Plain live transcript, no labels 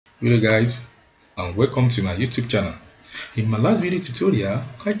Hello guys, and welcome to my YouTube channel. In my last video tutorial,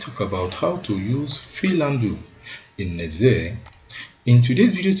 I talked about how to use fill handle in Excel. In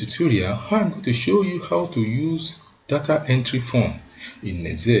today's video tutorial, I'm going to show you how to use data entry form in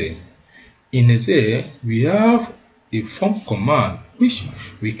Excel. In Excel, we have a form command which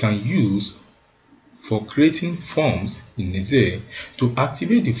we can use for creating forms in Excel. To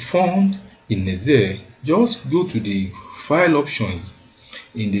activate the forms in Excel, just go to the file option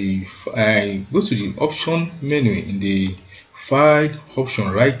in the go to the option menu in the file option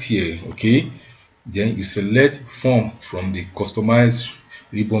right here. Okay, then you select form from the customized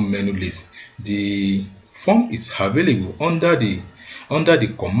ribbon menu list. The form is available under the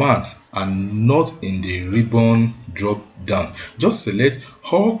command and not in the ribbon drop down. Just select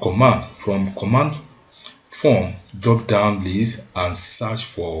all command from command form drop down list and search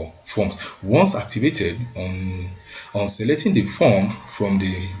for forms. Once activated, on selecting the form from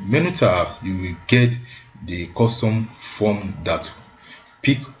the menu tab, you will get the custom form that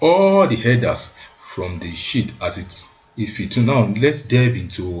pick all the headers from the sheet as it is fit. Now let's delve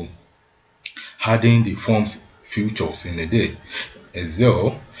into adding the forms features in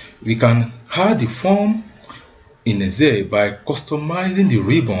Excel. We can add the form in Excel by customizing the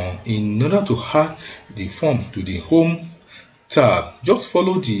ribbon. In order to add the form to the home tab, just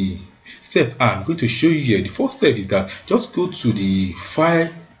follow the step I'm going to show you here. The first step is that just go to the file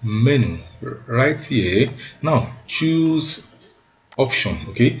menu right here. Now choose option.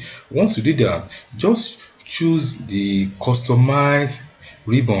 Okay, once you do that, just choose the customize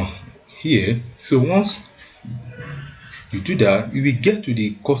ribbon here. So once you do that, you will get to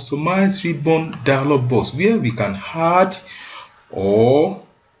the customize ribbon dialog box where we can add or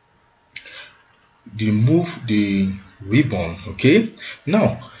remove the ribbon. Okay,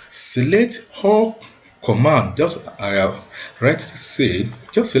 now select all command. Just right say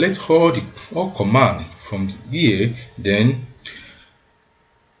just select all command from here, then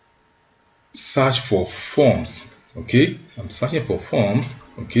search for forms. Okay, I'm searching for forms.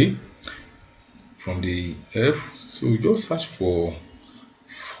 Okay, from the F, so just search for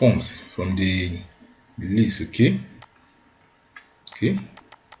forms from the list. Okay,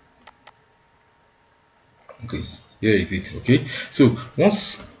 here is it. Okay, so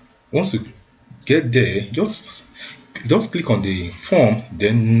once you get there, just click on the form,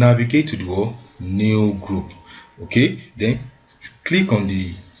 then navigate to the new group. Okay, then click on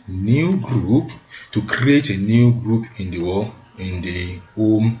the new group to create a new group in the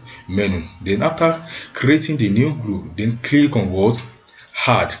home menu. Then after creating the new group, then click on what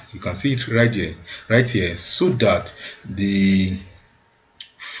add. You can see it right here, so that the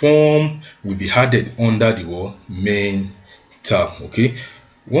form will be added under the main tab. Okay,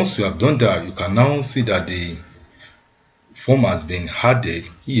 once you have done that, you can now see that the form has been added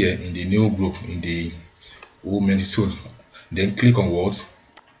here in the new group in the home menu. So then click on what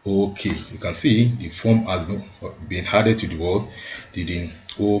okay. You can see the form has been added to the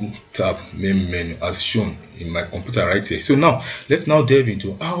home tab main menu as shown in my computer right here. So now let's delve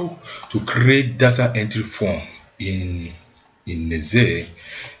into how to create data entry form in Excel.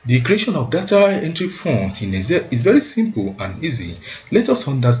 The creation of data entry form in Excel is very simple and easy. Let us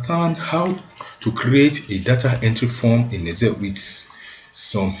understand how to create a data entry form in Excel with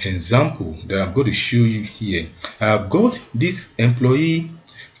some example that I'm going to show you here. I have got this employee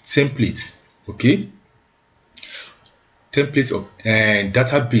template. Okay, template of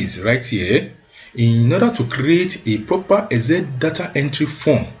database right here. In order to create a proper Excel data entry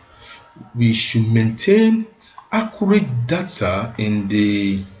form, we should maintain accurate data in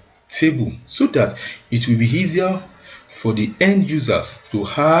the table so that it will be easier for the end users to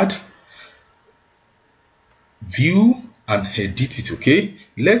add, view and edit it. Okay,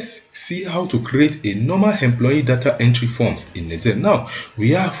 let's see how to create a normal employee data entry forms in Excel. Now we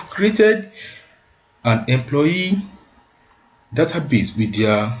have created an employee database with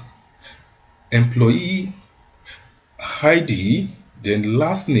their employee ID, then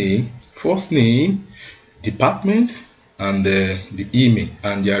last name, first name, department, and the email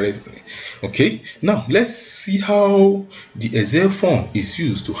and their okay. Now let's see how the Excel form is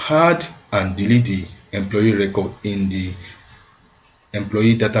used to add and delete the employee record in the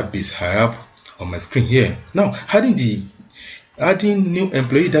employee database I have on my screen here. Now adding new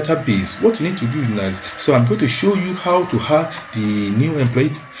employee database, what you need to do is, so I'm going to show you how to add the new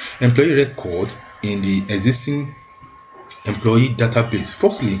employee record in the existing employee database.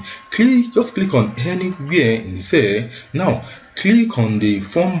 Firstly, just click on anywhere in the cell. Now click on the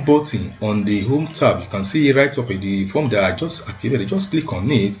form button on the home tab. You can see right up at the form that I just activated. Just click on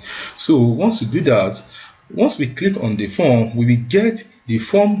it. So once you do that, once we click on the form, we will get the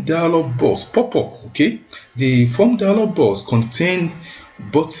form dialog box pop up. Okay, the form dialog box contain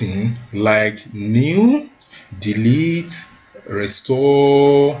button like new, delete,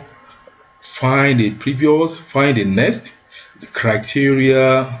 restore, find a previous, find a next, the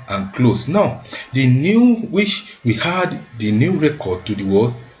criteria, and close. Now the new, which we had the new record to the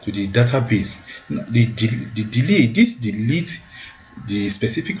what, to the database. The delete, this delete the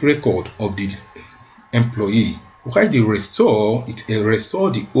specific record of the employee, while the restore, it restore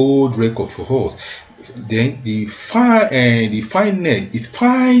the old record for us. Then the find next, it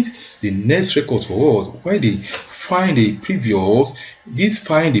finds the next record for us, while the find the previous, this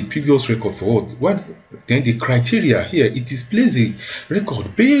find the previous record for us. What then the criteria here, it displays the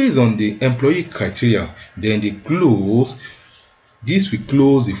record based on the employee criteria. Then the close, this will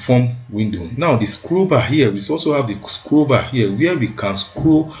close the form window. Now the scroll bar here, we also have the scroll bar here where we can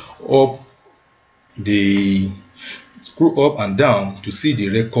scroll up and down to see the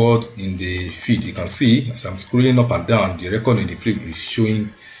record in the feed. You can see as I'm scrolling up and down, the record in the feed is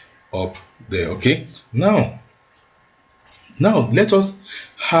showing up there. Okay, now let us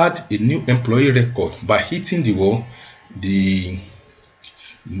add a new employee record by hitting the wall,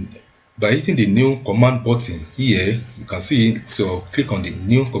 by hitting the new command button here. You can see, so click on the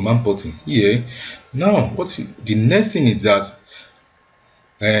new command button here. Now the next thing is that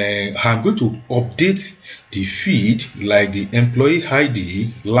I'm going to update the feed, like the employee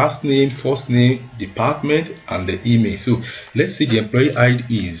ID, last name, first name, department, and the email. So let's say the employee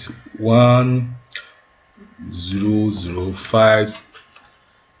ID is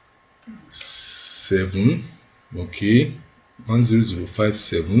 10057. Okay,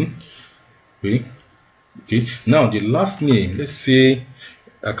 10057. Okay, now the last name, let's say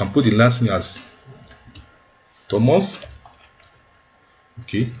I can put the last name as Thomas.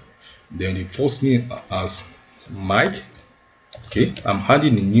 Okay, then the first name as Mike. Okay, I'm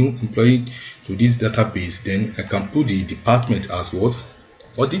adding a new employee to this database. Then I can put the department as what,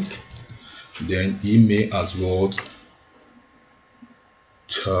 audit. Then email as what,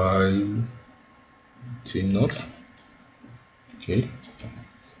 child not. Okay,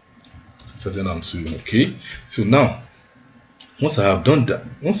 2002. Okay, so now once I have done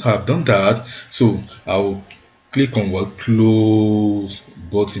that, so I'll click on what, close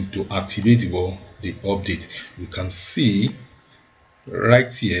button to activate the update. You can see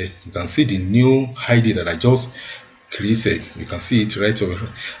right here, you can see the new ID that I just created. You can see it right over.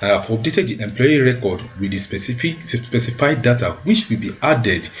 I have updated the employee record with the specified data which will be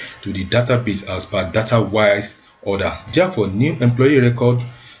added to the database as per data wise order. Therefore, new employee record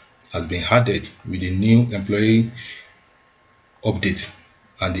has been added with the new employee update.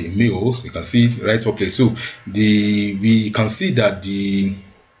 And the mails, you can see it right up there. So we can see that the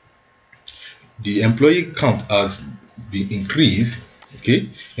employee count has been increased. Okay,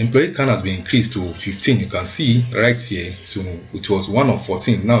 employee count has been increased to 15. You can see right here. So it was 1 of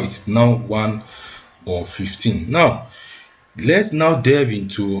 14. Now it's now 1 of 15. Now let's now delve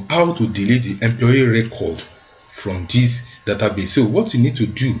into how to delete the employee record from this database. So what you need to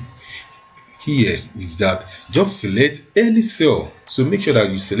do here is that just select any cell. So make sure that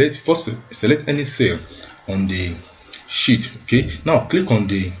you select any cell on the sheet. Okay, now click on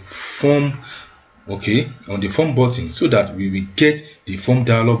the form, okay, on the form button, so that we will get the form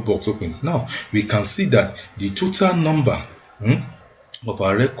dialog box open. Now we can see that the total number of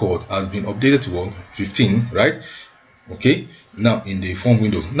our record has been updated to 15, right? Okay, now in the form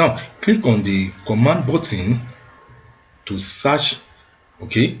window, now click on the command button to search.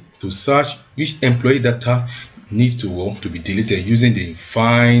 Okay, to search which employee data needs to be deleted using the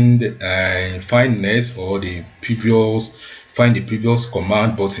find next or the previous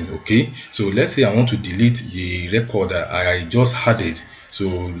command button. Okay, so let's say I want to delete the record that I just added.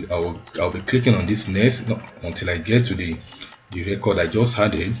 So I'll be clicking on this next until I get to the record I just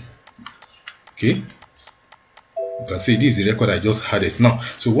added. Okay, you can see this is the record I just added. Now,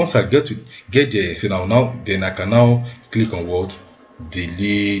 so once I get there, so then I can now click on what,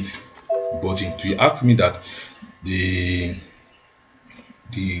 delete button to ask me that we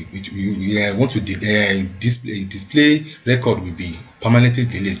want to display record will be permanently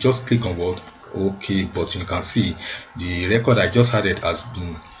deleted. Just click on what, OK button. You can see the record I just added has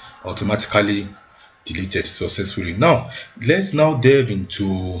been automatically deleted successfully. Now let's now delve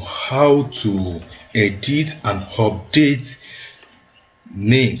into how to edit and update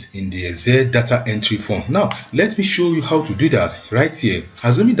names in the Excel data entry form. Now let me show you how to do that right here.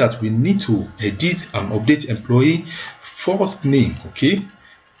 Assuming that we need to edit and update employee first name. Okay,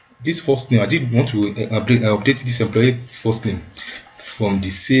 this first name, I did want to update this employee first name from the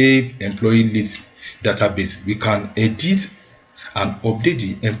save employee list database. We can edit and update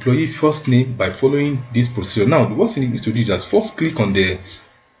the employee first name by following this procedure. Now, what you need to do is just first click on the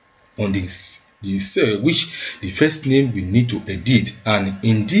cell which the first name we need to edit, and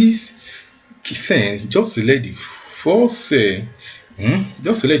in this cell just select the first cell.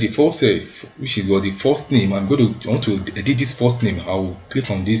 Just select the first cell, which is the first name. I want to edit this first name. I will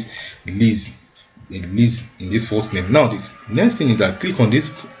click on this list in this first name. Now this next thing is that click on this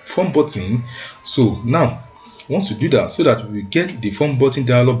form button. So now once you do that, so that we get the form button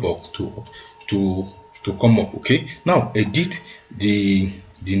dialog box to come up. Okay, now edit the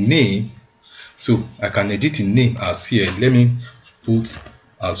name. So I can edit the name as here. Let me put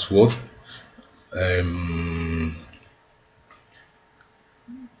as what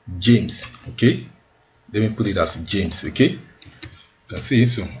James. Okay, let me put it as James. Okay, you can see.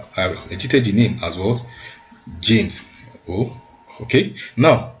 So I edited the name as what James. Okay,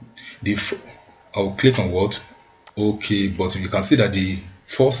 now I'll click on what OK button. You can see that the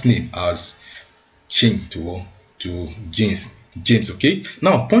first name has changed to James. Okay,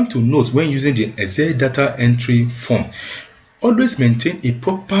 now point to note when using the Excel data entry form, always maintain a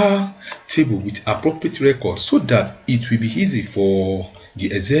proper table with appropriate records so that it will be easy for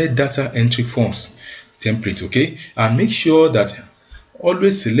the Excel data entry forms template. Okay, and make sure that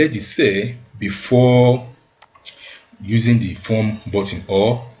always select the cell before using the form button,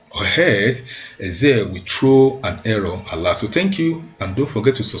 or else Excel will throw an error alert. So thank you, and don't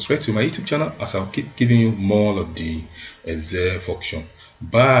forget to subscribe to my YouTube channel as I'll keep giving you more of the Excel function.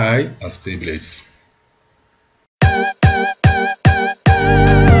 Bye and stay blessed.